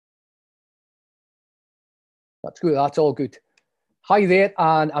That's good. That's all good. Hi there,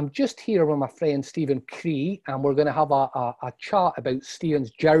 and I'm just here with my friend Stephen Cree, and we're going to have a chat about Stephen's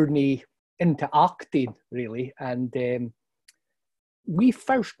journey into acting, really. And we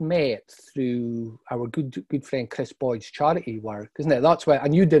first met through our good friend Chris Boyd's charity work, isn't it? That's why,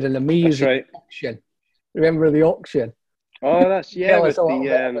 and you did an amazing auction. Remember the auction? Oh, that's yeah. Tell With us a little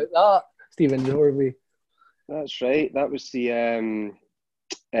bit about that, Stephen. That's right. That was the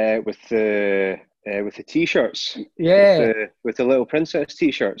with the t-shirts. Yeah, with the Little Princess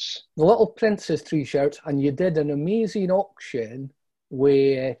t-shirts. the Little Princess t-shirts, and you did an amazing auction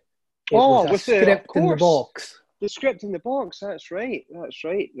where it was a script in the box. The script in the box. That's right.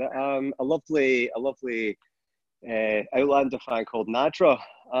 A lovely Outlander fan called Nadra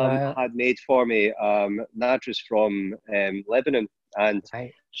had made for me. Nadra's from Lebanon, and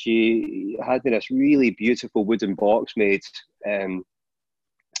she had me this really beautiful wooden box made,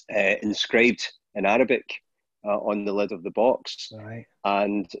 inscribed in Arabic on the lid of the box. Right.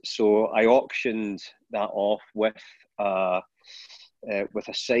 And so I auctioned that off with a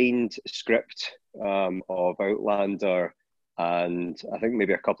signed script of Outlander, and I think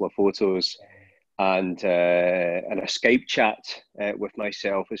maybe a couple of photos, and a Skype chat with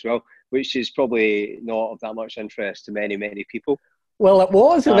myself as well, which is probably not of that much interest to many people. Well, it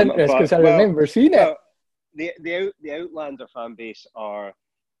was of interest because I remember seeing it. The Outlander fan base are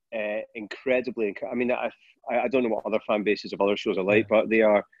incredibly. I mean, I don't know what other fan bases of other shows are like, but they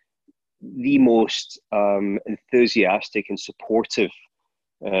are the most enthusiastic and supportive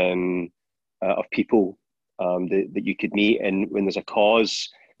of people that you could meet, and when there's a cause,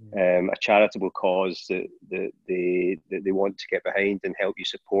 a charitable cause that they want to get behind and help you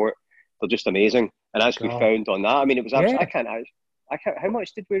support, they're just amazing. And as we found on that, I mean, it was absolutely, I can't. How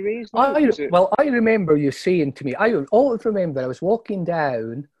much did we raise? I remember you saying to me, I always remember I was walking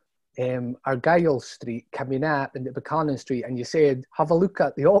down Argyle Street coming up into Buchanan Street, and you said, have a look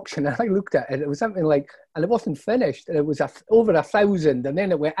at the auction, and I looked at it. It was something like, and it wasn't finished, and it was over 1,000, and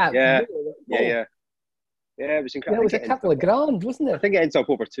then it went up. Yeah, it was incredible. It was a couple of grand, wasn't it? I think it ends up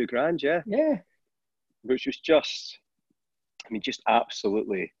over $2,000. Yeah, which was just, I mean, just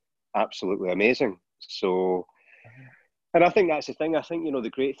absolutely amazing. So, and I think that's the thing. I think, the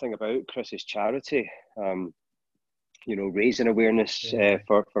great thing about Chris's charity, raising awareness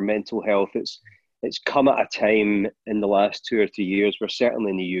for mental health, it's come at a time in the last 2 or 3 years where,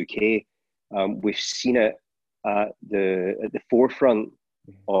 certainly in the UK, we've seen it at the forefront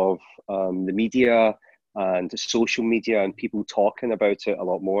of the media and social media, and people talking about it a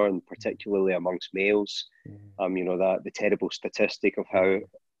lot more, and particularly amongst males. That the terrible statistic of how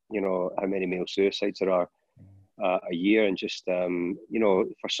many male suicides there are a year, and just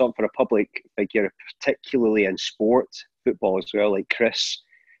for a public figure, particularly in sport, football as well, like Chris,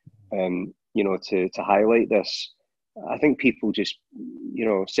 to highlight this. I think people just,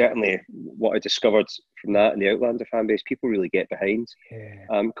 certainly what I discovered from that in the Outlander fan base, people really get behind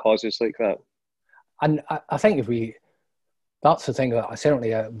causes like that. And I think that's the thing that I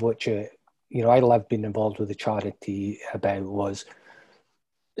certainly, which I love being involved with the charity about, was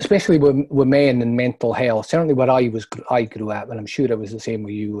especially with men and mental health. Certainly where I grew up, and I'm sure it was the same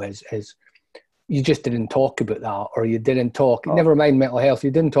with you, is you just didn't talk about that, or you didn't talk. Never mind mental health, you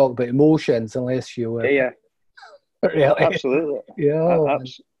didn't talk about emotions unless you were. Yeah. Really? Absolutely. Yeah.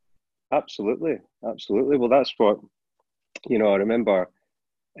 Absolutely. Well, that's what I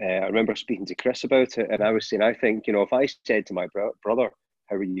remember speaking to Chris about it, and I was saying, I think, if I said to my brother,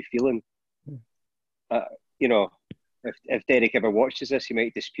 "How are you feeling?" If Derek ever watches this, he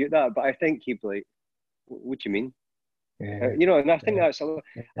might dispute that, but I think he'd be like, "What do you mean?" And I think that's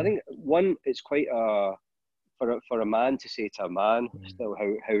I think it's quite for a man to say to a man, still,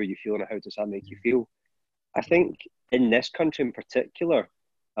 how are you feeling? How does that make you feel? I think in this country in particular,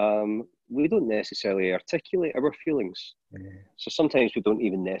 we don't necessarily articulate our feelings. So sometimes we don't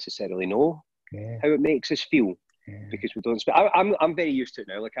even necessarily know how it makes us feel because we don't speak. I'm very used to it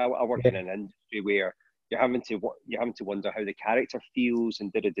now. Like I work in an industry where you're having to wonder how the character feels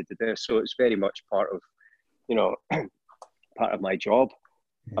and da. So it's very much part of part of my job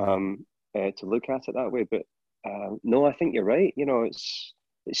to look at it that way. But no, I think you're right. It's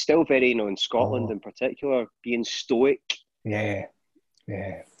still very, in Scotland in particular, being stoic. Yeah.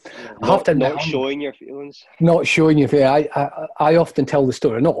 Not showing your feelings. Not showing your feelings. I often tell the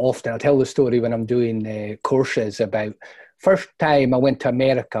story. Not often. I tell the story when I'm doing courses about first time I went to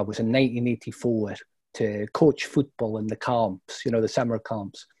America was in 1984 to coach football in the camps. The summer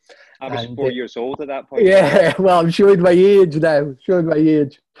camps. I was 4 years old at that point. Yeah, well, I'm showing my age now.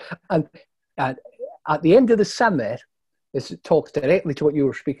 And at the end of the summer, it talks directly to what you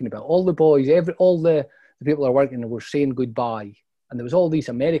were speaking about. All the boys, all the the people that were working were saying goodbye. And there was all these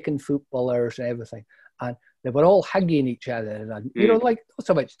American footballers and everything. And they were all hugging each other. And, you know, like, not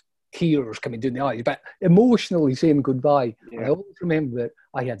so much tears coming down the eyes, but emotionally saying goodbye. Yeah. And I always remember that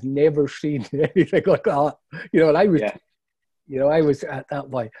I had never seen anything like that. You know, and I was, you know, I was at that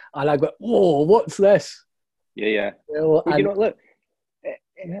point. And I go, whoa, what's this? Yeah. You know, well, you know, look,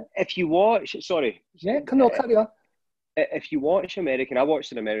 if you watch, sorry. Yeah, carry on. If you watch American, I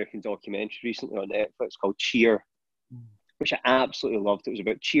watched an American documentary recently on Netflix called Cheer, which I absolutely loved. It was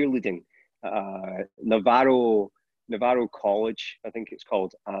about cheerleading, Navarro College, I think it's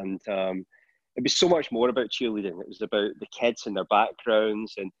called, and it was so much more about cheerleading. It was about the kids and their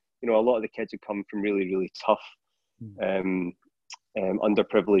backgrounds, and you know, a lot of the kids had come from really, really tough,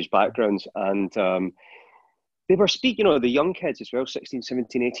 underprivileged backgrounds, and they were speaking, you know, the young kids as well, 16,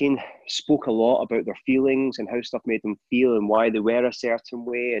 17, 18, spoke a lot about their feelings and how stuff made them feel and why they were a certain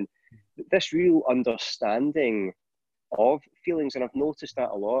way, and this real understanding of feelings. And I've noticed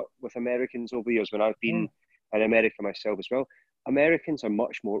that a lot with Americans over the years when I've been in America myself as well. Americans are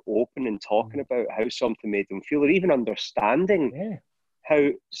much more open in talking about how something made them feel, or even understanding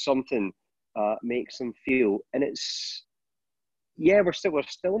how something makes them feel. And it's, we're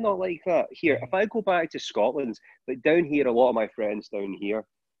still not like that here. If I go back to Scotland, like down here, a lot of my friends down here,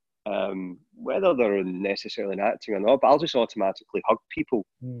 whether they're necessarily acting or not, but I'll just automatically hug people.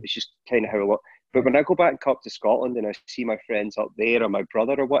 It's just kind of how a lot. But when I go back up to Scotland and I see my friends up there or my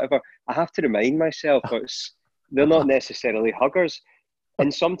brother or whatever, I have to remind myself they're not necessarily huggers.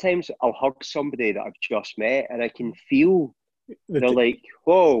 And sometimes I'll hug somebody that I've just met and I can feel they're like,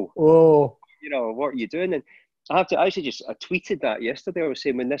 whoa, you know, what are you doing? And I tweeted that yesterday. I was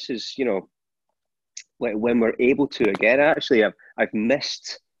saying, when this is, you know, when we're able to again, actually, I've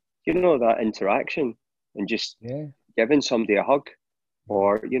missed, you know, that interaction and just giving somebody a hug.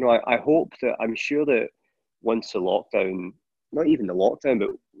 Or, you know, I hope that, I'm sure that once the lockdown, not even the lockdown, but,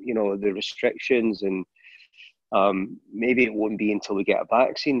 you know, the restrictions, and maybe it won't be until we get a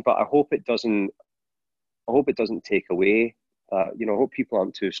vaccine, but I hope it doesn't take away, you know, I hope people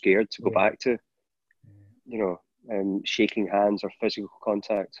aren't too scared to go back to, you know, shaking hands or physical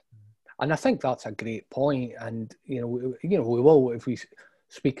contact. And I think that's a great point. And, you know, we will, if we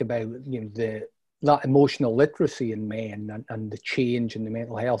speak about, you know, that emotional literacy in men and the change in the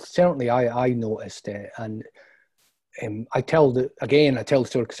mental health. Certainly I noticed it. And I tell the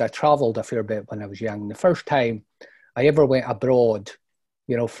story because I travelled a fair bit when I was young. The first time I ever went abroad,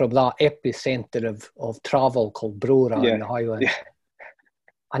 you know, from that epicentre of travel called Brora in the Highlands. Yeah.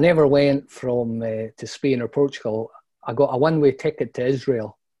 I never went from to Spain or Portugal. I got a one-way ticket to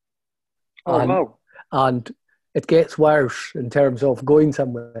Israel. Wow. And it gets worse in terms of going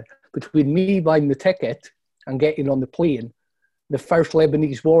somewhere. Between me buying the ticket and getting on the plane, the first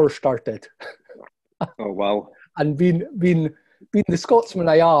Lebanese war started. Oh, wow. And being the Scotsman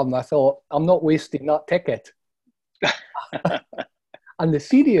I am, I thought, I'm not wasting that ticket. And the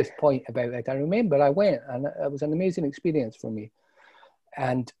serious point about it, I remember I went, and it was an amazing experience for me.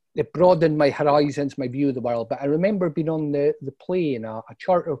 And it broadened my horizons, my view of the world. But I remember being on the plane, a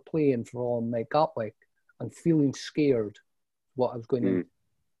charter plane from Gatwick, and feeling scared what I was going into.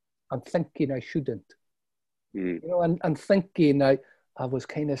 And thinking I shouldn't, you know, and thinking I was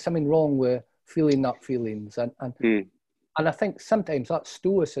kind of something wrong with feeling that feelings. And I think sometimes that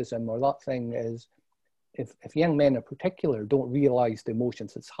stoicism or that thing is, if young men in particular don't realise the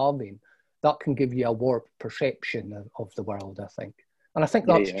emotions it's having, that can give you a warped perception of the world, I think. And I think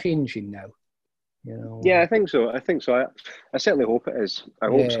that's changing now, you know. Yeah, I think so. I certainly hope it is. I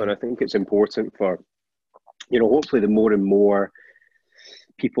hope so. And I think it's important for, you know, hopefully the more and more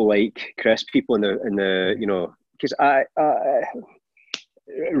people like Chris, people in the you know, because I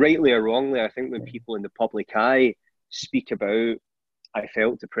rightly or wrongly, I think when people in the public eye speak about, I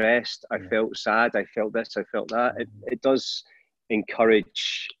felt depressed, I felt sad, I felt this, I felt that, it does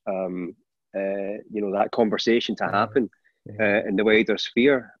encourage you know, that conversation to happen in the wider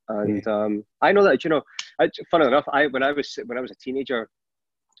sphere. And I know that, you know, funny enough, when I was a teenager,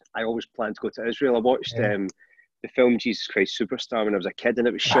 I always planned to go to Israel. I watched the film Jesus Christ Superstar when I was a kid, and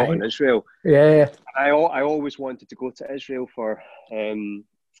it was shot in Israel. Yeah. I always wanted to go to Israel for kind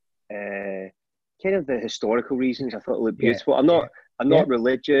of the historical reasons. I thought it looked beautiful. I'm not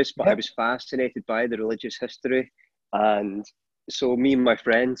religious, but I was fascinated by the religious history. And so me and my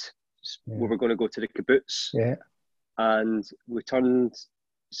friends, we were going to go to the kibbutz. Yeah. And we turned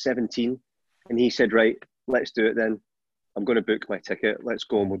 17, and he said, right, let's do it then. I'm going to book my ticket. Let's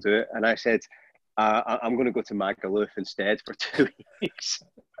go and we'll do it. And I said, I'm going to go to Magaluf instead for 2 weeks.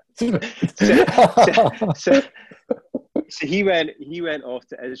 So he went off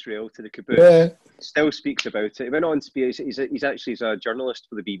to Israel, to the kibbutz. Yeah. Still speaks about it. He went on to be he's actually a journalist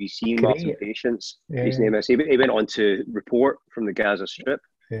for the BBC. Great. Martin Patience, Yeah. his name is. He went on to report from the Gaza Strip.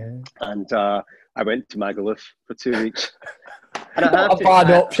 Yeah. And I went to Magaluf for 2 weeks. And Not a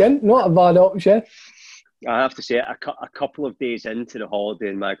bad option. I have to say, a couple of days into the holiday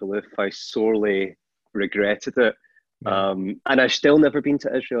in Magaluf, I sorely regretted it. Yeah. And I've still never been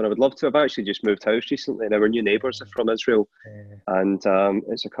to Israel, and I would love to. I've actually just moved house recently, and our new neighbours are from Israel, and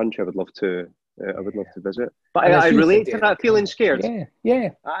it's a country I would love to. I would love to visit. But I relate to that feeling scared. Yeah.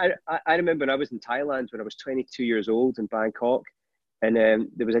 I remember when I was in Thailand when I was 22 years old in Bangkok, and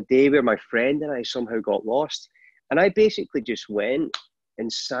there was a day where my friend and I somehow got lost, and I basically just went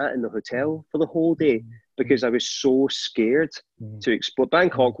and sat in the hotel for the whole day because I was so scared to explore.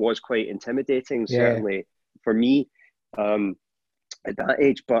 Bangkok was quite intimidating, certainly for me at that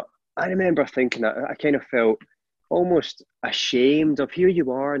age. But I remember thinking that I kind of felt almost ashamed of, here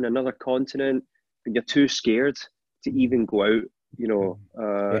you are in another continent, but you're too scared to even go out,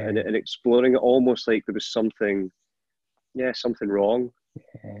 and exploring it, almost like there was something wrong.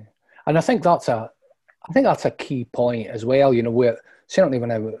 Yeah. And I think that's a key point as well. Where certainly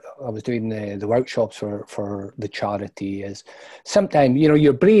when I was doing the workshops for the charity, is sometimes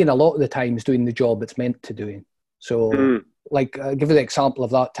your brain a lot of the time is doing the job it's meant to do. So, like, I'll give you the example of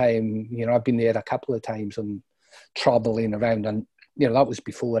that time. I've been there a couple of times and traveling around, and that was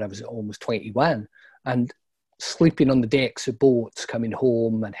before I was almost 21, and sleeping on the decks of boats coming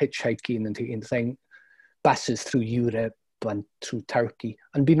home and hitchhiking and taking buses through Europe and through Turkey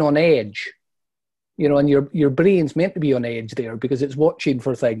and being on edge. And your brain's meant to be on edge there because it's watching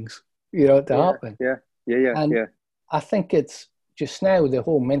for things, to happen. Yeah. I think it's just now the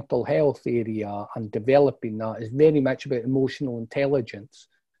whole mental health area and developing that is very much about emotional intelligence,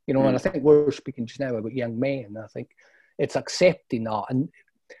 and I think we're speaking just now about young men. I think it's accepting that. And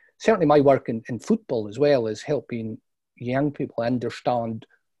certainly my work in football as well is helping young people understand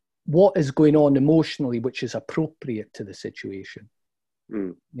what is going on emotionally, which is appropriate to the situation.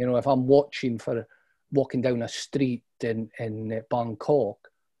 If I'm walking down a street in Bangkok,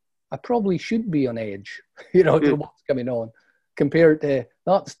 I probably should be on edge, to what's going on, compared to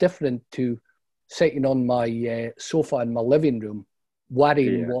that's different to sitting on my sofa in my living room,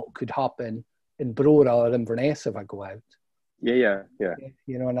 worrying what could happen in Brora or Inverness if I go out. Yeah.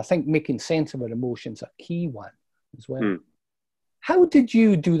 And I think making sense of our emotions is a key one as well. How did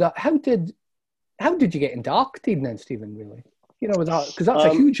you do that? How did you get into acting then, Stephen, really? With that, because that's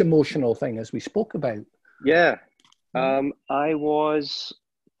a huge emotional thing, as we spoke about. Yeah. I was,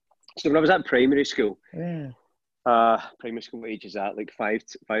 so when I was at primary school, primary school age is at like 5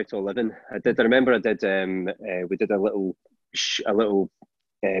 to 11. I remember we did a little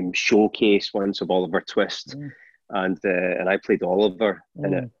showcase once of Oliver Twist, and I played Oliver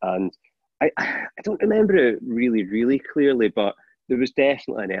in it, and I don't remember it really, really clearly, but there was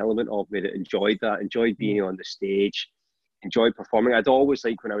definitely an element of me that enjoyed being on the stage, enjoyed performing. I'd always,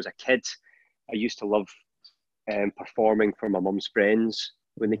 like, when I was a kid, I used to love performing for my mum's friends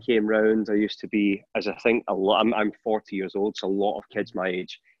when they came round. I used to be, as I think a lot, I'm 40 years old, so a lot of kids my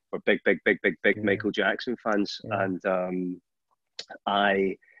age were big Michael Jackson fans. And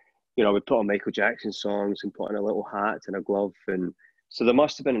I would put on Michael Jackson songs and put on a little hat and a glove. And so there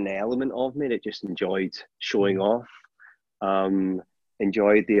must have been an element of me that just enjoyed showing off,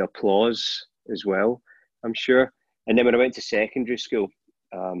 enjoyed the applause as well, I'm sure. And then when I went to secondary school,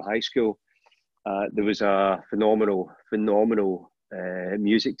 high school, there was a phenomenal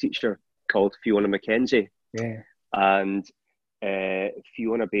music teacher called Fiona McKenzie. And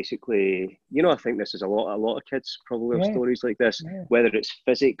Fiona basically, I think this is a lot of kids probably have stories like this, whether it's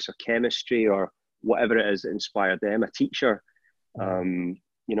physics or chemistry or whatever it is that inspired them. A teacher,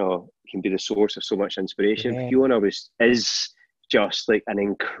 can be the source of so much inspiration. Fiona is just like an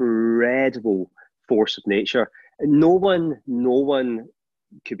incredible force of nature. No one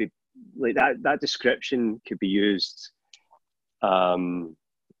could be like that. That description could be used, couldn't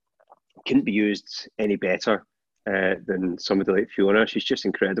be used any better than somebody like Fiona. She's just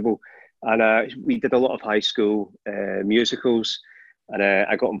incredible. And we did a lot of high school musicals, and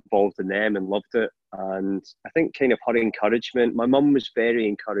I got involved in them and loved it. And I think kind of her encouragement, my mum was very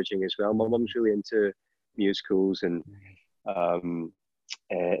encouraging as well. My mum's really into musicals and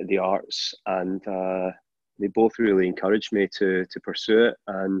the arts, and they both really encouraged me to pursue it.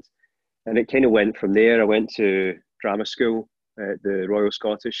 And it kind of went from there. I went to drama school at the Royal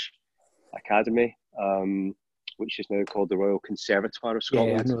Scottish Academy, which is now called the Royal Conservatoire of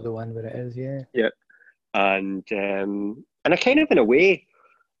Scotland. Yeah, I know the one where it is, yeah. And I kind of, in a way,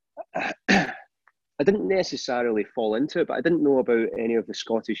 I didn't necessarily fall into it, but I didn't know about any of the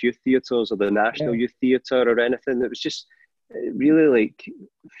Scottish youth theatres or the National Yeah. Youth Theatre or anything. It was just really like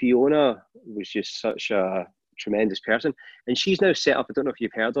Fiona was just such a tremendous person. And she's now set up, I don't know if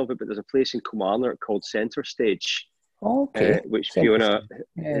you've heard of it, but there's a place in Kilmarnock called Centre Stage, Okay, which it's Fiona interesting.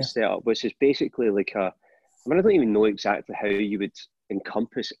 Yeah, has set up, which is basically like a, I mean, I don't even know exactly how you would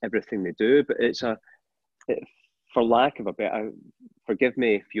encompass everything they do, but it's a, it, for lack of a better, forgive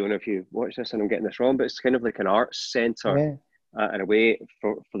me, Fiona, if you watch this and I'm getting this wrong, but it's kind of like an arts centre yeah, in a way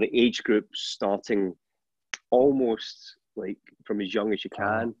for the age group starting almost like from as young as you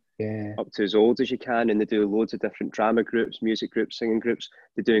can yeah, up to as old as you can. And they do loads of different drama groups, music groups, singing groups.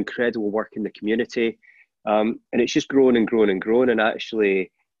 They do incredible work in the community. And it's just grown and grown and grown. And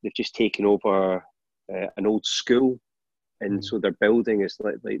actually, they've just taken over an old school. And mm, so their building is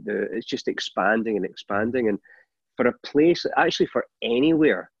like it's just expanding and expanding. And for a place, actually for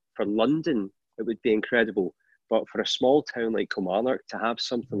anywhere, for London, it would be incredible. But for a small town like Kilmarnock to have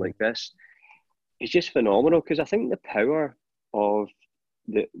something mm, like this is just phenomenal, because I think the power of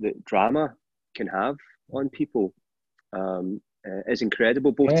the drama can have on people is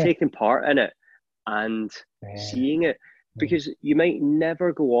incredible, both yeah, taking part in it and yeah, seeing it. yeah, Because you might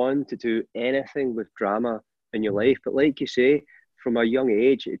never go on to do anything with drama in your mm, life, but like you say, from a young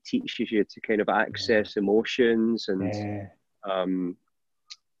age, it teaches you to kind of yeah, access emotions and yeah. um,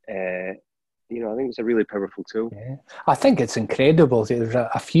 uh, I think it's a really powerful tool. Yeah, I think it's incredible. There's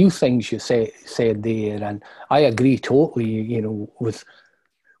a few things you said there, and I agree totally.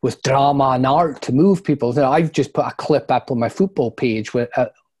 With drama and art to move people. I've just put a clip up on my football page with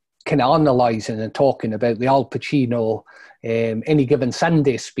kind of analysing and talking about the Al Pacino Any Given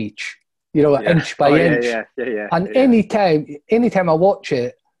Sunday speech. Yeah. Inch by Oh yeah, inch. yeah, yeah, yeah, And yeah, anytime I watch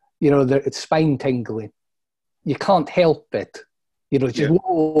it, it's spine tingling. You can't help it. Just yeah,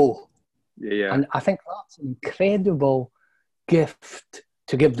 whoa. yeah, yeah. And I think that's an incredible gift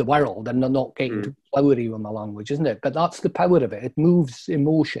to give the world. And I'm not getting Mm. too flowery with my language, isn't it? But that's the power of it. It moves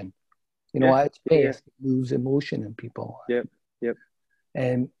emotion. Yeah, At its yeah, best, it moves emotion in people. yeah,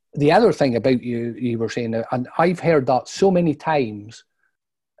 yeah. The other thing about you were saying, and I've heard that so many times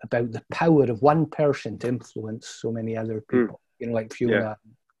about the power of one person to influence so many other Mm. people. Like Yeah. Fiona.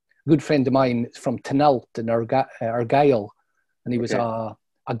 A good friend of mine is from Tynalt in Argyll, and he was Okay.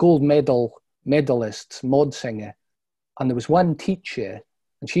 a gold medalist mod singer. And there was one teacher,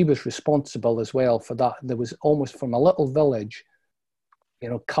 and she was responsible as well for that. There was almost from a little village,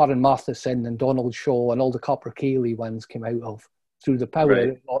 Karen Matheson and Donald Shaw and all the Copper Cayley ones came out of through the power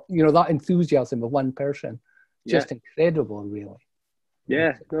Right. of, that enthusiasm of one person. Yeah. Just incredible, really.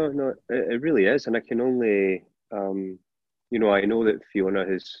 Yeah. No, no, it really is. And I can only, I know that Fiona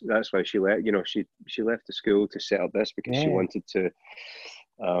that's why she left, she left the school to set up this because she Yeah, wanted to,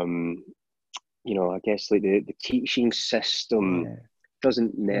 um, I guess like the teaching system yeah,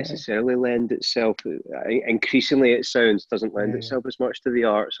 doesn't yeah, necessarily lend itself, increasingly it sounds, doesn't lend yeah, itself as much to the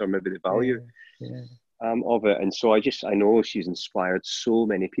arts or maybe the value yeah, yeah, of it. And so I know she's inspired so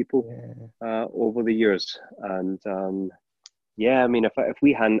many people yeah, over the years. And yeah, I mean, if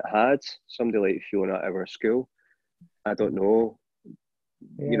we hadn't had somebody like Fiona at our school, I don't know,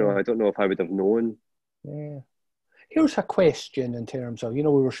 yeah, I don't know if I would have known. yeah. Here's a question in terms of, we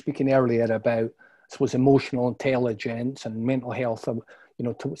were speaking earlier about, I suppose, emotional intelligence and mental health,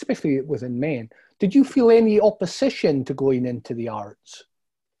 especially within men. Did you feel any opposition to going into the arts?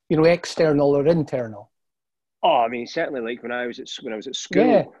 External or internal? Oh, I mean, certainly like when I was at Yeah,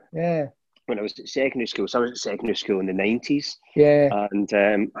 school, yeah, when I was at secondary school. So I was at secondary school in the 90s. yeah, And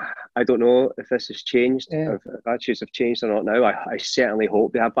I don't know if this has changed, yeah, if attitudes have changed or not now. I certainly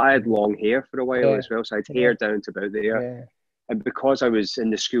hope they have. But I had long hair for a while yeah, as well. So I had yeah, hair down to about there. yeah, And because I was in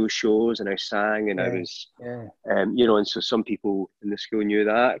the school shows and I sang and I yeah, was, yeah. and so some people in the school knew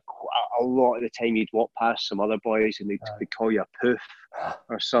that. A lot of the time you'd walk past some other boys and they'd call you a poof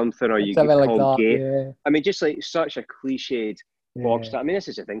or something, or you get Something like called that, gay. yeah, I mean, just like such a cliched box. yeah. I mean, this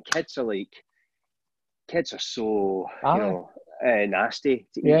is the thing. Kids are so, Ah, nasty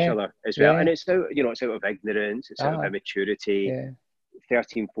to each yeah, other as well. yeah, And it's out of ignorance, it's out of ah, immaturity. yeah,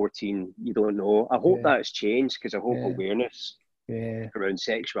 13, 14, you don't know. I hope yeah, that's changed, because I hope yeah, awareness yeah, around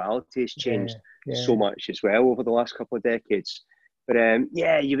sexuality has yeah, changed so yeah, much as well over the last couple of decades. But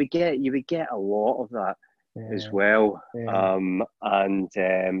yeah, you would get a lot of that as yeah, well.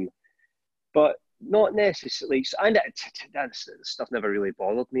 yeah, But not necessarily. And that stuff never really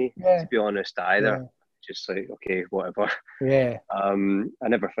bothered me, yeah, to be honest, either. yeah, Just like, okay, whatever. yeah, I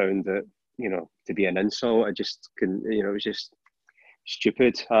never found it, to be an insult. I just couldn't, it was just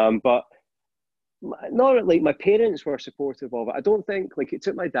stupid. But not like my parents were supportive of it. I don't think, like, it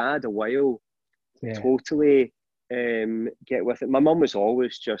took my dad a while totally get with it. My mum was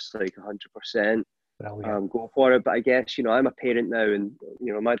always just like 100%. Go for it. But I guess, you know, I'm a parent now, and,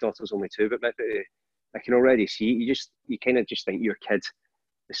 you know, my daughter's only 2, but maybe I can already see you kind of just think your kid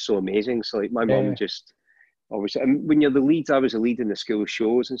is so amazing. So like my mum just always, and when you're the lead, I was a lead in the school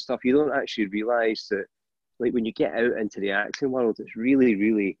shows and stuff, you don't actually realise that, like, when you get out into the acting world, it's really,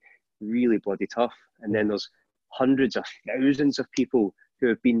 really, really bloody tough. And then there's hundreds of thousands of people who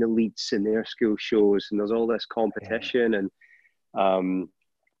have been the leads in their school shows, and there's all this competition. And and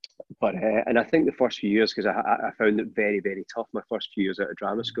I think the first few years, because I found it very, very tough, my first few years out of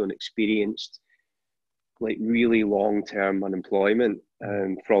drama school, and experienced like really long-term unemployment.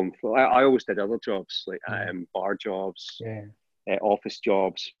 I always did other jobs, like bar jobs, office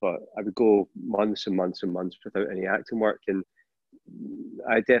jobs, but I would go months and months and months without any acting work. And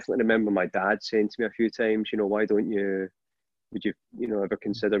I definitely remember my dad saying to me a few times, you know, would you, you know, ever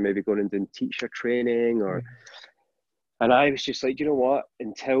consider maybe going and doing teacher training or, and I was just like, you know what,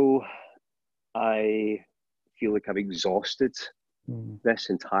 until I feel like I've exhausted this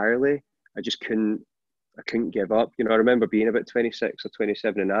entirely, I couldn't give up. You know, I remember being about 26 or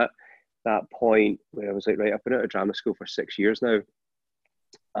 27 and that point where I was like, right, I've been out of drama school for 6 years now,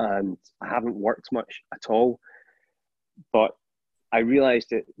 and I haven't worked much at all. But I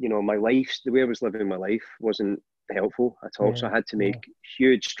realized that, you know, my life, the way I was living my life wasn't helpful at all. So I had to make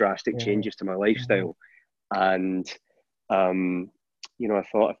huge, drastic changes to my lifestyle. And, you know, I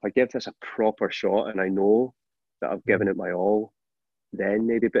thought, if I give this a proper shot and I know that I've given it my all, then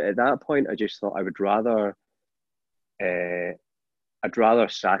maybe. But at that point, I just thought I'd rather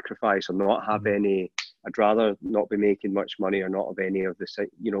sacrifice or not have any. I'd rather not be making much money or not have any of this.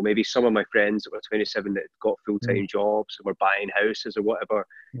 You know, maybe some of my friends that were 27 that got full-time jobs and were buying houses or whatever.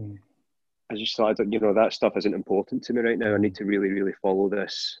 I just thought, you know, that stuff isn't important to me right now. I need to really, really follow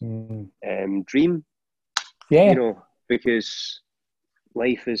this dream. You know, because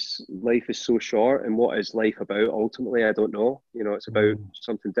life is so short, and what is life about ultimately, I don't know. You know, it's about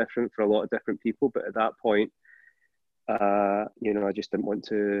something different for a lot of different people. But at that point, you know, I just didn't want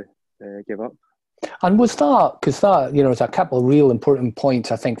to give up. And was that, because that, you know, there's a couple of real important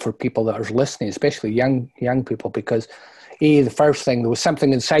points, I think, for people that are listening, especially young people, because the first thing, there was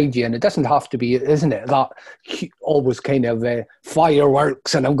something inside you, and it doesn't have to be, isn't it, that always kind of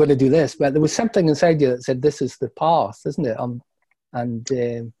fireworks and I'm going to do this, but there was something inside you that said, this is the path, isn't it? I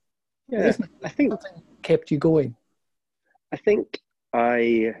think something kept you going. I think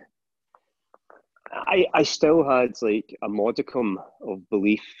I still had like a modicum of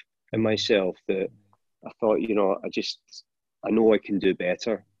belief in myself that I thought, you know, I know I can do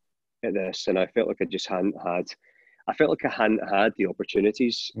better at this, and I felt like I felt like I hadn't had the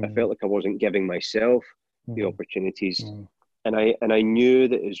opportunities. I felt like I wasn't giving myself the opportunities, and I knew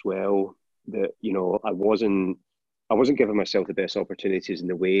that as well, that, you know, I wasn't giving myself the best opportunities in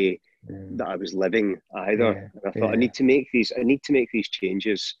the way that I was living either. And I thought I need to make these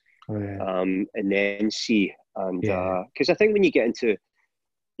changes, and then see. And because I think when you get into,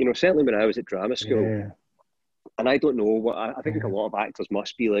 you know, certainly when I was at drama school, and I don't know what, I think a lot of actors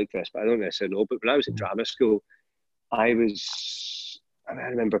must be like this, but I don't necessarily know. But when I was at drama school, I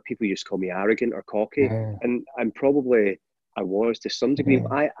remember people used to call me arrogant or cocky, and I was to some degree.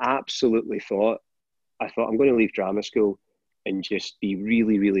 But I absolutely thought I'm going to leave drama school and just be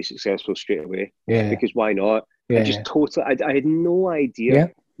really, really successful straight away. Because why not? I just totally, I had no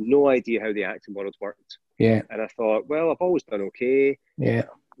idea how the acting world worked. And I thought, well, I've always done okay.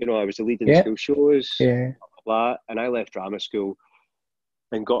 You know, I was the lead in the school shows, blah, blah, blah, and I left drama school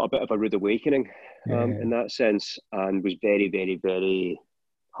and got a bit of a rude awakening in that sense, and was very, very, very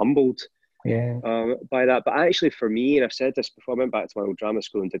humbled by that. But actually for me, and I've said this before, I went back to my old drama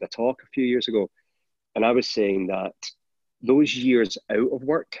school and did a talk a few years ago, and I was saying that those years out of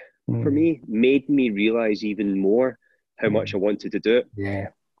work for me made me realise even more how much I wanted to do it.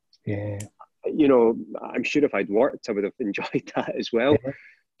 You know, I'm sure if I'd worked, I would have enjoyed that as well.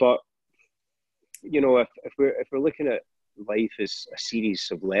 But, you know, if we're looking at life as a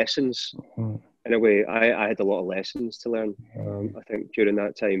series of lessons, in a way, I had a lot of lessons to learn, I think, during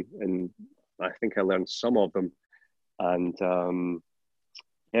that time. And I think I learned some of them. And,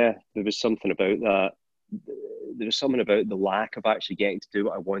 there was something about that. There was something about the lack of actually getting to do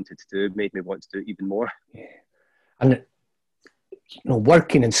what I wanted to do, made me want to do it even more. And, you know,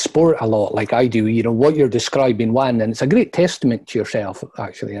 working in sport a lot like I do, you know, what you're describing, and it's a great testament to yourself,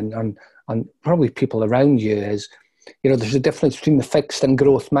 actually, and probably people around you, is, you know, there's a difference between the fixed and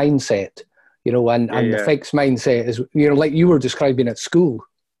growth mindset, you know, and the fixed mindset is, you know, like you were describing at school,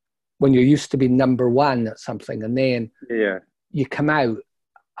 when you're used to be number one at something, and then you come out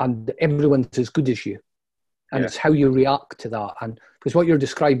and everyone's as good as you. And it's how you react to that. And because what you're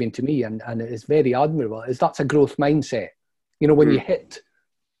describing to me, and it is very admirable, is that's a growth mindset. You know, when you hit,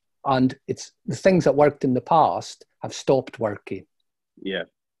 and it's the things that worked in the past have stopped working. Yeah.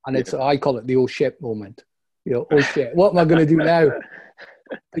 And it's, I call it the oh shit moment. You know, oh shit, what am I going to do now?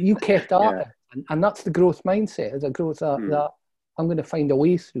 But you kept at it. And that's the growth mindset. It's a growth that I'm going to find a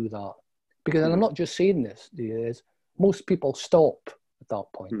way through that. Because, and I'm not just saying this, is most people stop at that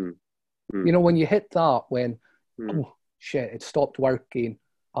point. You know, when you hit that, when, oh shit, it stopped working,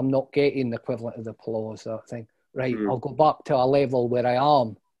 I'm not getting the equivalent of the applause, that thing. Right, I'll go back to a level where I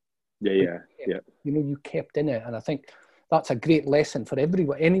am. Yeah. You know, you kept in it. And I think that's a great lesson for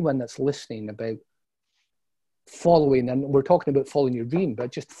anyone that's listening about following, and we're talking about following your dream,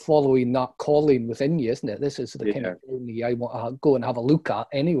 but just following that calling within you, isn't it? This is the kind of journey I want to go and have a look at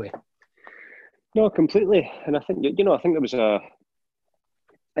anyway. No, completely. And I think, you know, I think there was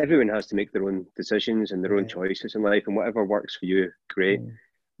everyone has to make their own decisions and their own choices in life, and whatever works for you, great.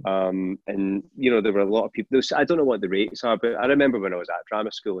 And, you know, there were a lot of people, I don't know what the rates are, but I remember when I was at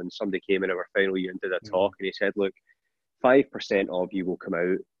drama school and somebody came in our final year and did a talk and he said, look, 5% of you will come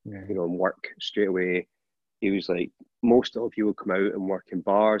out, you know, and work straight away. He was like, most of you will come out and work in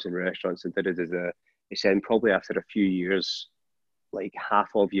bars and restaurants and da-da-da-da. He said, probably after a few years, like half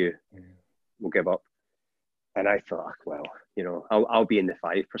of you will give up. And I thought, well, you know, I'll be in the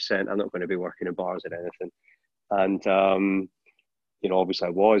 5%. I'm not going to be working in bars or anything. And, you know, obviously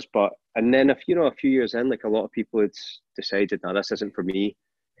I was. And then, a few years in, like a lot of people had decided, no, this isn't for me.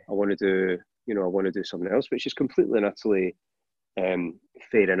 I want to do something else, which is completely and utterly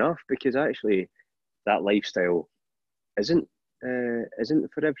fair enough, because actually that lifestyle isn't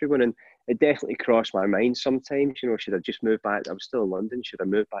for everyone. And it definitely crossed my mind sometimes, you know, should I just move back? I was still in London. Should I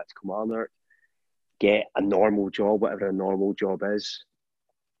move back to Kilmarnock, get a normal job, whatever a normal job is?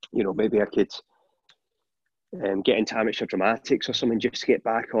 You know, maybe I could get into amateur dramatics or something, just to get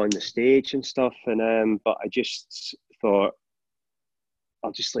back on the stage and stuff. And but I just thought,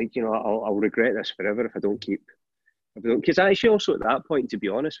 I'll just, like, you know, I'll regret this forever if I don't. Because actually also at that point, to be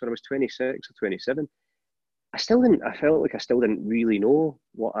honest, when I was 26 or 27, I felt like I still didn't really know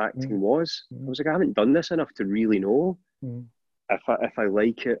what acting was. I was like, I haven't done this enough to really know if I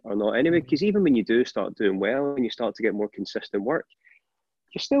like it or not. Anyway, because even when you do start doing well and you start to get more consistent work,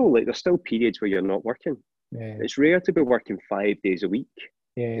 you're still, like, there's still periods where you're not working. It's rare to be working 5 days a week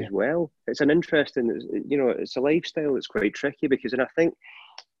as well. It's an interesting, you know, it's a lifestyle that's quite tricky, because, and I think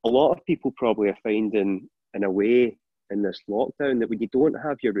a lot of people probably are finding, in a way, in this lockdown, that when you don't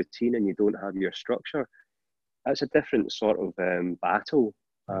have your routine and you don't have your structure, that's a different sort of battle.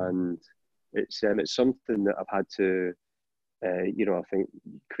 And it's something that I've had to, you know, I think,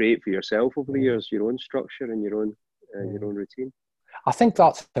 create for yourself over the years, your own structure and your own routine. I think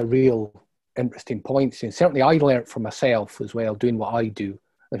that's a real interesting point. And certainly I learned from myself as well, doing what I do,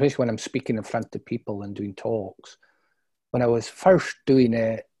 especially when I'm speaking in front of people and doing talks. When I was first doing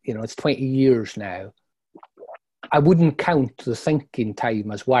it, you know, it's 20 years now, I wouldn't count the thinking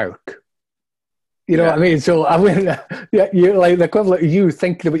time as work. You know what I mean? So I wouldn't, you like the equivalent of you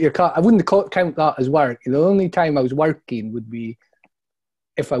thinking about your car, I wouldn't count that as work. The only time I was working would be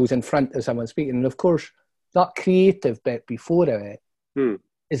if I was in front of someone speaking. And of course, that creative bit before it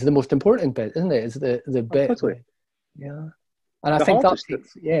is the most important bit, isn't it? It's the bit. Totally. Yeah. And I think that's,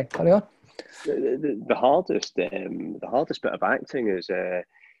 carry on. The hardest bit of acting is,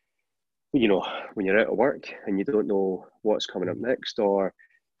 you know, when you're out of work and you don't know what's coming up next, or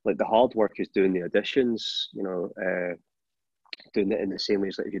like the hard work is doing the auditions, you know, doing it in the same way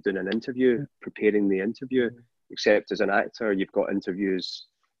as like if you're doing an interview, preparing the interview, except as an actor, you've got interviews,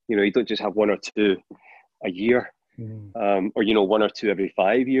 you know, you don't just have one or two a year, or, you know, one or two every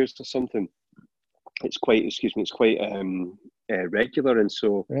 5 years or something. It's quite regular. And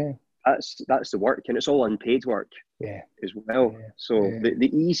so that's the work, and it's all unpaid work as well. So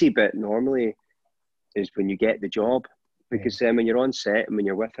the easy bit normally is when you get the job, because then when you're on set and when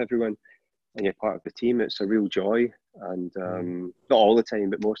you're with everyone and you're part of the team, it's a real joy. And not all the time,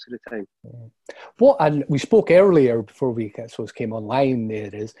 but most of the time. And we spoke earlier before we came online.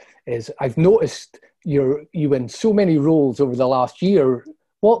 There is I've noticed you in so many roles over the last year.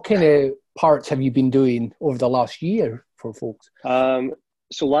 What kind of parts have you been doing over the last year for folks?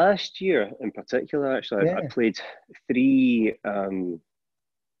 So last year in particular, actually, I played 3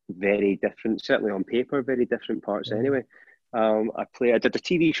 very different, certainly on paper, very different parts anyway. I did a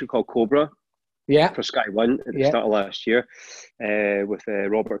TV show called Cobra for Sky One at the start of last year with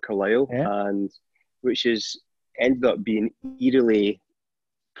Robert Carlyle, and which ended up being eerily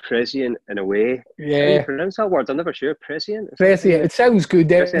prescient in a way. How do you Yeah. pronounce that word? I'm never sure. Prescient or something? Prescient. It sounds good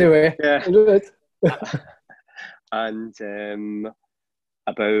Prescient. anyway. Yeah. Good. And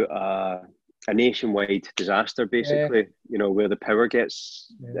about a nationwide disaster, basically, where the power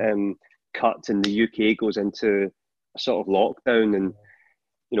gets cut and the UK goes into a sort of lockdown, and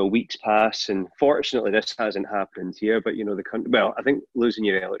weeks pass. And fortunately, this hasn't happened here. But the country, well, I think losing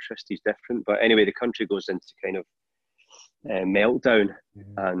your electricity is different. But anyway, the country goes into kind of meltdown,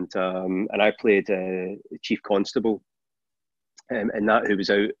 and I played chief constable, and that who was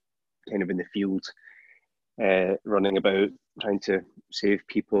out kind of in the field, running about trying to save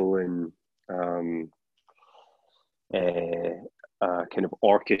people and kind of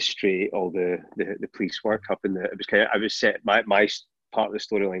orchestrate all the police work up in the. It was kind of, I was set, my part of the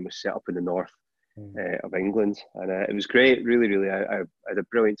storyline was set up in the north of England, and it was great. Really, really, I had a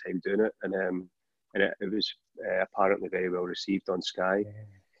brilliant time doing it, and it was apparently very well received on Sky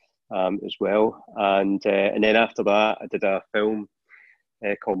as well. And then after that, I did a film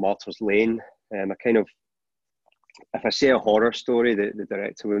called Martyr's Lane. I kind of, if I say a horror story, the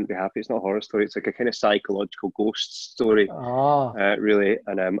director wouldn't be happy. It's not a horror story. It's like a kind of psychological ghost story, really.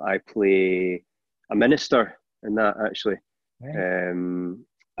 And I play a minister in that, actually. And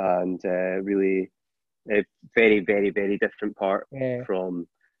really a very, very, very different part from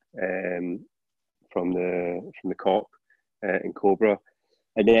the cop in Cobra.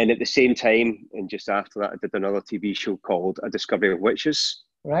 And then at the same time, and just after that, I did another TV show called A Discovery of Witches.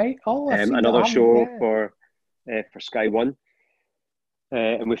 Right. Oh, another show for Sky One.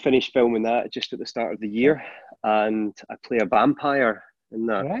 And we finished filming that just at the start of the year. And I play a vampire in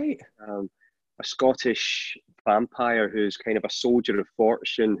that. Right. A Scottish vampire who's kind of a soldier of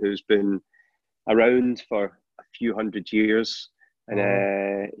fortune, who's been around for a few hundred years.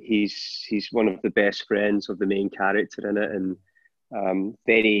 And he's one of the best friends of the main character in it, and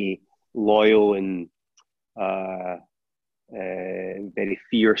very loyal and very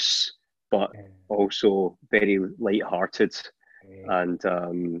fierce, but also very light-hearted, and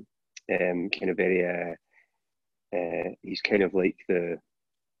kind of very. He's kind of like the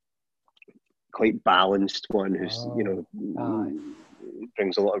quite balanced one who's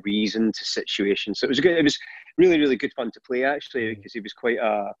brings a lot of reason to situations. So it was good. It was really, really good fun to play, actually, because he was quite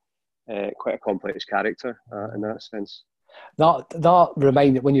a complex character in that sense. That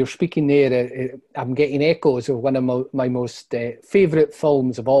reminded, when you're speaking there, I'm getting echoes of one of my most favourite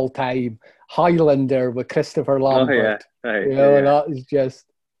films of all time, Highlander with Christopher Lambert. That is just.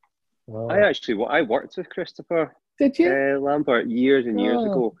 I worked with Christopher. Did you? Lambert years and years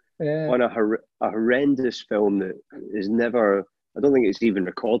ago on a horrendous film that is never. I don't think it's even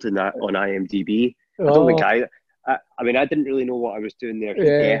recorded on IMDb. I don't think I mean, I didn't really know what I was doing there. He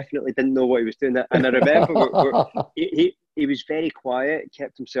definitely didn't know what he was doing there. And I remember he was very quiet,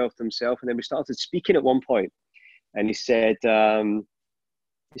 kept himself to himself, and then we started speaking at one point, and he said, "Are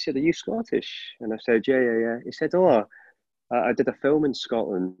you Scottish?" And I said, "Yeah." He said, "Oh, I did a film in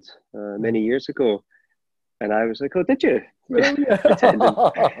Scotland many years ago." And I was like, "Oh, did you?" He said,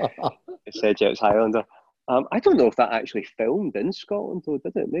 "Yeah, it's Highlander." I don't know if that actually filmed in Scotland, though,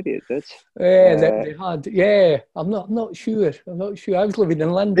 did it? Maybe it did. They had. Yeah, I'm not sure. I was living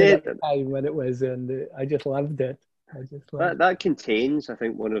in London at the time when it was, and I just loved it. That contains, I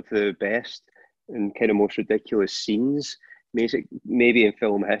think, one of the best and kind of most ridiculous scenes, maybe in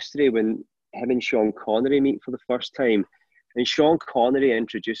film history, when him and Sean Connery meet for the first time. And Sean Connery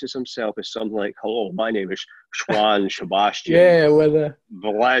introduces himself as something like, "Hello, my name is Juan Sebastian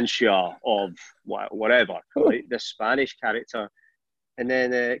Valencia of whatever," like the Spanish character. And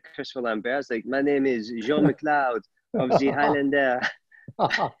then Christopher Lambert's like, "My name is Jean McLeod of the Highlander."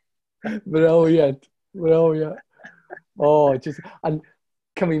 Brilliant. Oh, and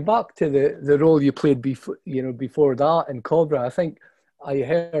coming back to the role you played before that in Cobra, I think I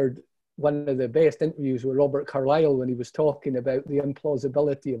heard one of the best interviews with Robert Carlyle when he was talking about the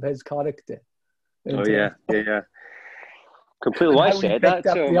implausibility of his character. Yeah. Completely. Well, I said that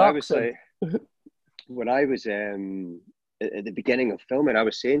to him. I was like, when I was at the beginning of filming, I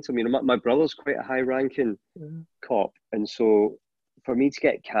was saying to him, my brother's quite a high-ranking cop, and so for me to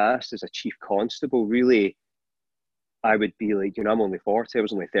get cast as a chief constable, really, I would be like, I'm only 40. I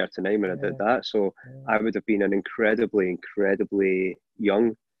was only 39 when I did that, so I would have been an incredibly, incredibly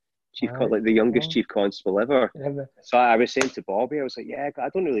young chief, like the youngest chief constable ever. So I was saying to Bobby, I was like, I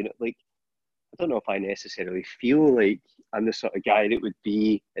don't really I don't know if I necessarily feel like I'm the sort of guy that would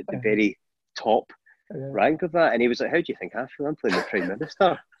be at the very top rank of that. And he was like, "How do you think I feel? I'm playing the Prime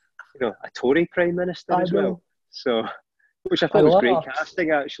Minister, a Tory Prime Minister as well." So, which I thought was great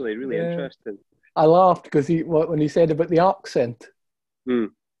casting, actually, really interesting. I laughed because when he said about the accent.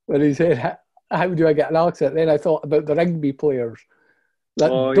 when he said, how do I get an accent? Then I thought about the rugby players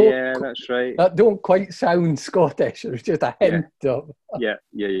Oh yeah, that's right. that don't quite sound Scottish. There's just a hint of yeah,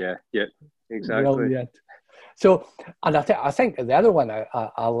 exactly. Brilliant. So, and I think the other one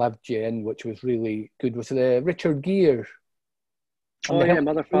I loved you in, which was really good, was the Richard Gere. Oh yeah,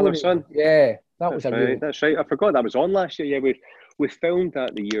 Mother, Father, Son. Yeah, that's right. That's right. I forgot that was on last year. Yeah, we filmed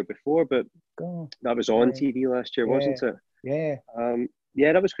that the year before, but that was on TV last year, wasn't it? Yeah.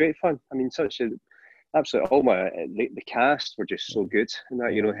 Yeah, that was great fun. I mean, absolutely all the cast were just so good. And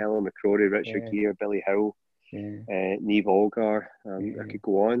that, you know, Helen McCrory, Richard Gere, Billy Hill, Niamh Algar. I could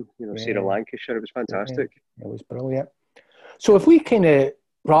go on. You know, Sarah Lancashire. It was fantastic. It was brilliant. So if we kind of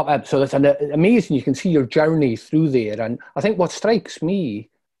wrap up, so it's amazing. You can see your journey through there, and I think what strikes me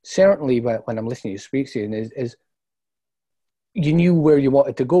certainly when I'm listening to you speak to you is you knew where you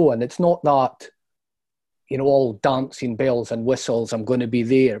wanted to go, and it's not that, you know, all dancing bells and whistles, I'm going to be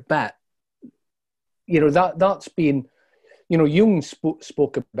there, but you know that's been, you know, Jung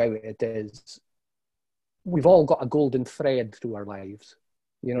spoke about it as we've all got a golden thread through our lives,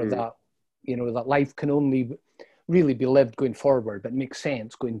 you know, that life can only really be lived going forward, but makes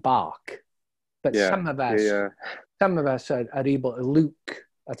sense going back. But some of us are able to look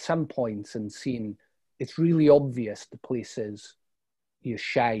at some points and seeing it's really obvious the places you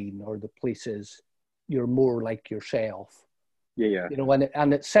shine or the places you're more like yourself. You know,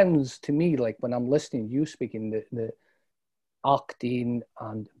 and it sounds to me like when I'm listening to you speaking, the acting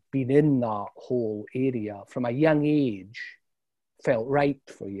and being in that whole area from a young age felt right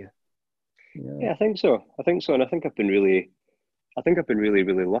for you. Yeah, I think so. And I think I've been really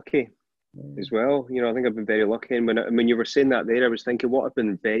really lucky as well. You know, I think I've been very lucky. And when you were saying that there, I was thinking what I've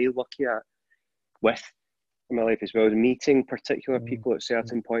been very lucky at with in my life as well is meeting particular people at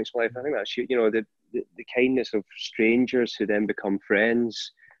certain points in life. I think that's, you know, the kindness of strangers who then become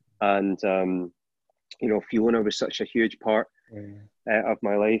friends. And you know, Fiona was such a huge part of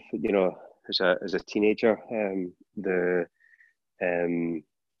my life, you know, as a teenager.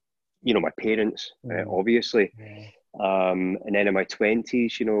 You know, my parents, obviously. And then in my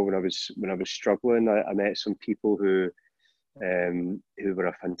 20s, you know, when I was struggling, I met some people who were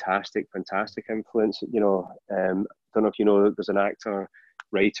a fantastic influence. You know, don't know if you know, there's an actor,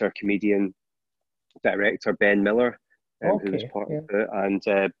 writer, comedian, director, Ben Miller, who was part of it. And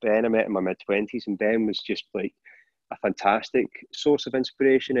Ben, I met in my mid-20s, and Ben was just like a fantastic source of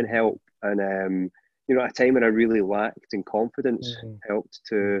inspiration and help. And you know, at a time when I really lacked in confidence, helped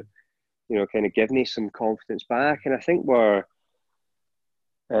to, you know, kind of give me some confidence back. And I think you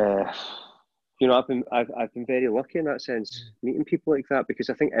know, I've been very lucky in that sense, meeting people like that, because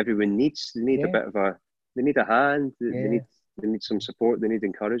I think everyone needs a bit of a hand, they need some support, they need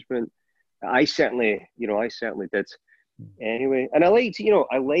encouragement. I certainly did. Anyway, and I like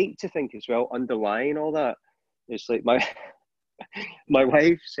to think as well, underlying all that, it's like my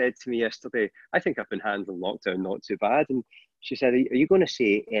wife said to me yesterday, I think I've been handling lockdown not too bad. And she said, are you going to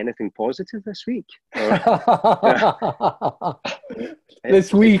say anything positive this week?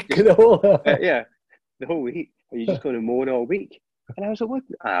 This week? The whole week. Are you just going to moan all week? And I was like, what?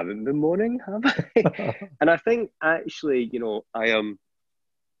 I haven't been moaning, have I? And I think actually, you know, I'm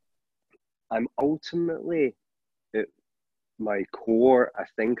ultimately, at my core, I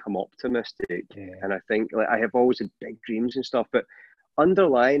think I'm optimistic. And I think, like, I have always had big dreams and stuff, but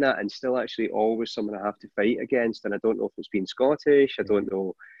underlying that, and still actually always something I have to fight against. And I don't know if it's being Scottish, I don't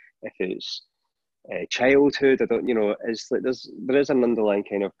know if it's childhood, I don't, you know, it's like there is an underlying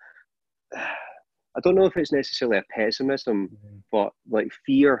kind of, I don't know if it's necessarily a pessimism, but like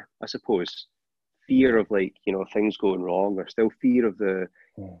fear, I suppose. Fear of, like, you know, things going wrong, or still fear of the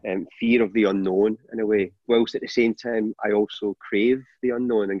unknown in a way, whilst at the same time I also crave the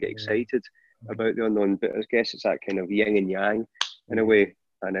unknown and get excited about the unknown. But I guess it's that kind of yin and yang in a way,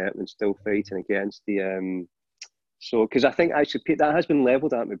 and still fighting against the so, because I think actually that has been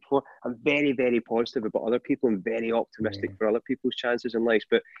levelled at me before. I'm very, very positive about other people and very optimistic for other people's chances in life,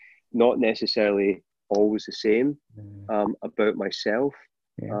 but not necessarily always the same about myself.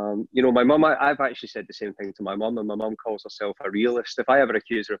 You know, my mum, I've actually said the same thing to my mum, and my mum calls herself a realist. If I ever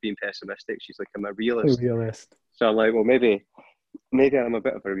accuse her of being pessimistic, she's like, I'm a realist. So I'm like, well, maybe I'm a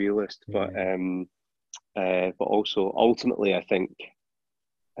bit of a realist, but also ultimately, I think,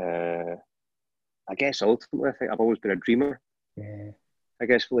 I think I've always been a dreamer. I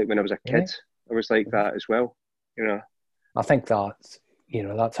guess, like, when I was a kid, I was like that as well, you know. I think that's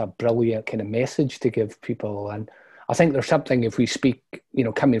a brilliant kind of message to give people. And I think there's something, if we speak, you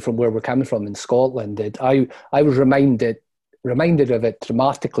know, coming from where we're coming from in Scotland, that I was reminded of it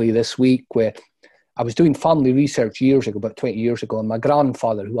dramatically this week, where I was doing family research years ago, about 20 years ago, and my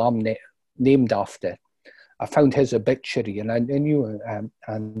grandfather, who I'm named after, I found his obituary, and I knew him,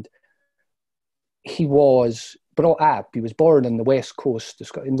 and he was brought up. He was born in the west coast,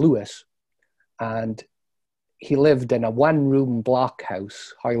 in Lewis, and he lived in a one-room block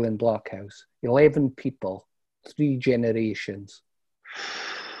house, Highland block house, 11 people, 3 generations.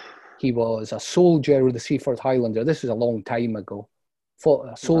 He was a soldier with the Seaforth Highlanders. This is a long time ago.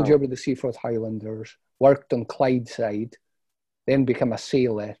 Fought a soldier with the Seaforth Highlanders, worked on Clydeside, then became a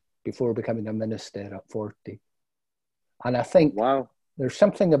sailor before becoming a minister at 40. And I think there's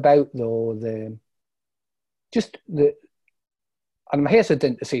something about, though, and I'm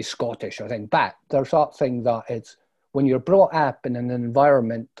hesitant to say Scottish, I think, but there's that thing that it's when you're brought up in an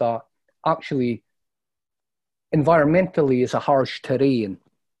environment that actually environmentally is a harsh terrain.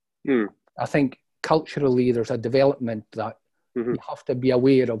 I think culturally there's a development that you have to be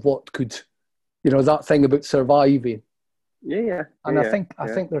aware of what could, that thing about surviving. And I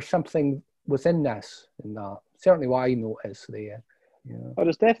think there's something within this, in that. Certainly what I notice there. Well,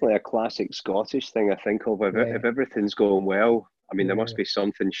 there's definitely a classic Scottish thing I think of. If everything's going well, I mean, there must be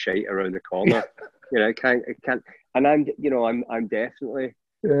something shite around the corner. It can't. And I'm definitely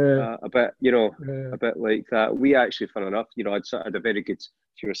a bit like that. We actually, fun enough, I'd had a very good.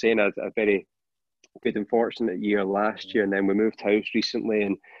 You were saying, I had a very good and fortunate year last year, and then we moved house recently,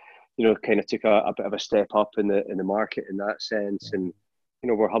 and kind of took a bit of a step up in the market in that sense, and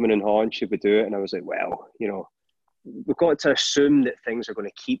we're humming and hawing, should we do it? And I was like, well, we've got to assume that things are going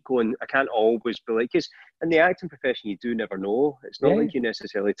to keep going. I can't always be like, because in the acting profession, you do never know. It's not like you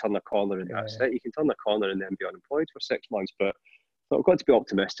necessarily turn a corner and that's it. You can turn a corner and then be unemployed for 6 months, but I've got to be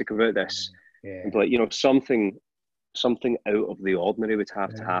optimistic about this. And be like, something out of the ordinary would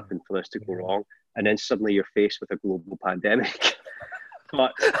have to happen for this to go wrong. And then suddenly you're faced with a global pandemic.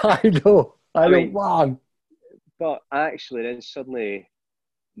 But I know, wow. But actually, then suddenly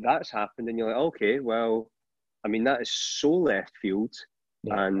that's happened, and you're like, okay, well, I mean, that is so left field,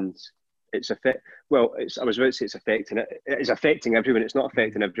 and it's I was about to say it's affecting it. It is affecting everyone. It's not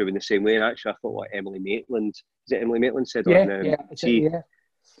affecting everyone the same way. And actually, I thought what Emily Maitland said on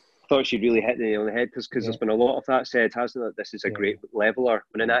I thought she really hit the nail on the head because there's been a lot of that said, hasn't it? This is a great leveler,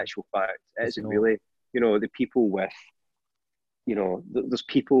 when in actual fact, it isn't really. The people with, there's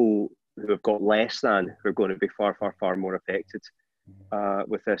people who have got less than who are going to be far, far, far more affected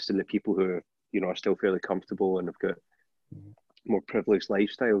with this than the people who, are still fairly comfortable and have got more privileged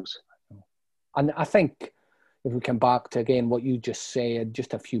lifestyles. And I think if we come back to, again, what you just said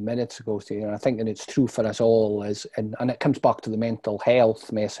just a few minutes ago, Stephen, I think that it's true for us all, and it comes back to the mental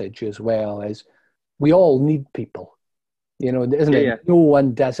health message as well, is we all need people, isn't it? Yeah. No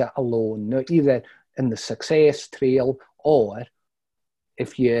one does it alone, either in the success trail or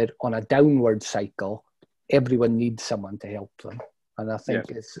if you're on a downward cycle, everyone needs someone to help them. And I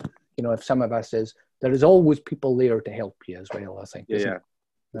think it's, if some of us there is always people there to help you as well, I think.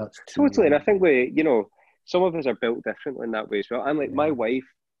 That's true. Totally. And I think some of us are built differently in that way as well. I'm like, my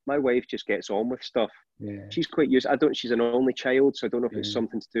wife just gets on with stuff. She's quite used. She's an only child, so I don't know if it's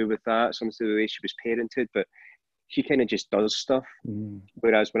something to do with that, something to do with the way she was parented, but she kind of just does stuff.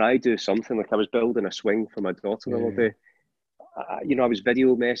 Whereas when I do something, like I was building a swing for my daughter the other day, I was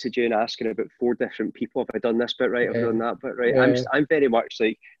video messaging, asking about 4 different people. Have I done this bit right? Have I done that bit right? I'm very much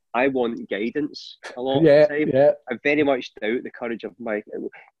like, I want guidance a lot of the time. I very much doubt the courage of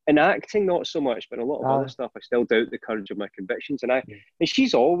in acting, not so much, but a lot of other stuff, I still doubt the courage of my convictions. And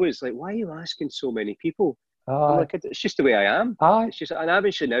she's always like, why are you asking so many people? I'm like, it's just the way I am. It's just, and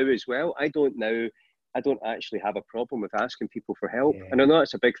Abby now as well. I don't actually have a problem with asking people for help. And I know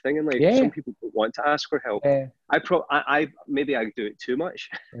it's a big thing in life. Some people don't want to ask for help. Maybe I do it too much.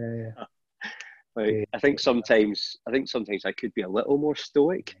 I think sometimes I could be a little more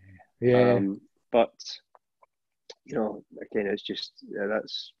stoic. But again, it's just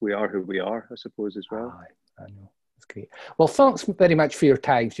we are who we are, I suppose, as well. I know. That's great. Well, thanks very much for your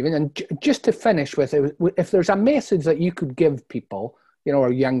time, Stephen. And just to finish with, if there's a message that you could give people,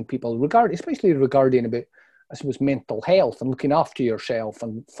 or young people, especially regarding about, I suppose, mental health and looking after yourself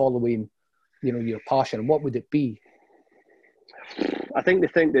and following, your passion, what would it be? I think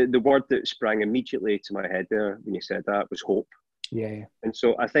the word that sprang immediately to my head there when you said that was hope. Yeah. And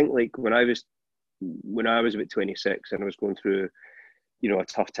so I think, like, when I was about 26 and I was going through, a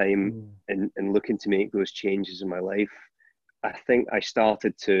tough time and looking to make those changes in my life, I think I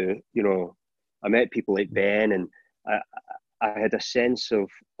started to, I met people like Ben, and I had a sense of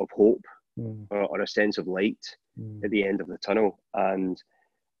hope or a sense of light at the end of the tunnel. And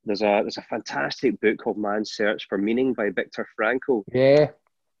there's a fantastic book called Man's Search for Meaning by Viktor Frankl. Yeah.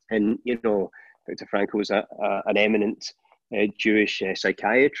 And, Viktor Frankl was an eminent Jewish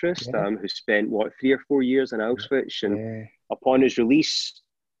psychiatrist who spent, 3 or 4 years in Auschwitz, and upon his release,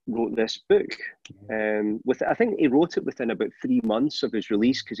 wrote this book. I think he wrote it within about 3 months of his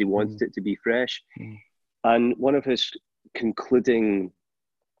release because he wanted it to be fresh. And one of his concluding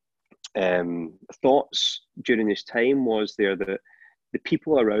thoughts during his time was that the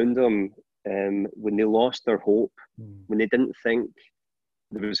people around him, when they lost their hope, when they didn't think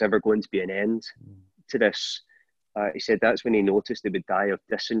there was ever going to be an end to this, he said that's when he noticed they would die of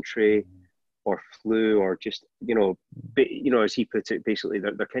dysentery or flu, or just, as he put it, basically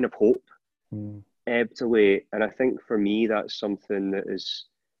their kind of hope ebbed away. And I think for me, that's something that has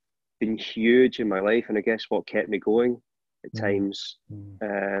been huge in my life, and I guess what kept me going at times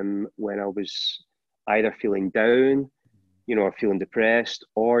when I was either feeling down, or feeling depressed,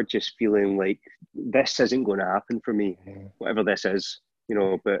 or just feeling like this isn't going to happen for me, whatever this is,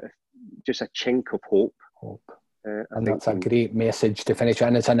 but just a chink of hope. And that's a great message to finish,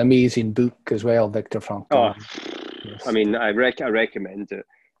 and it's an amazing book as well, Viktor Frankl. Oh, yes. I mean, I recommend it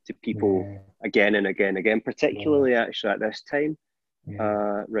to people again and again, particularly actually at this time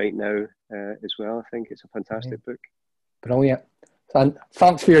right now as well. I think it's a fantastic book. Brilliant. And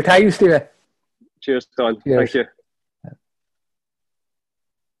thanks for your time, Stevie. Cheers, Don. Cheers. Thank you.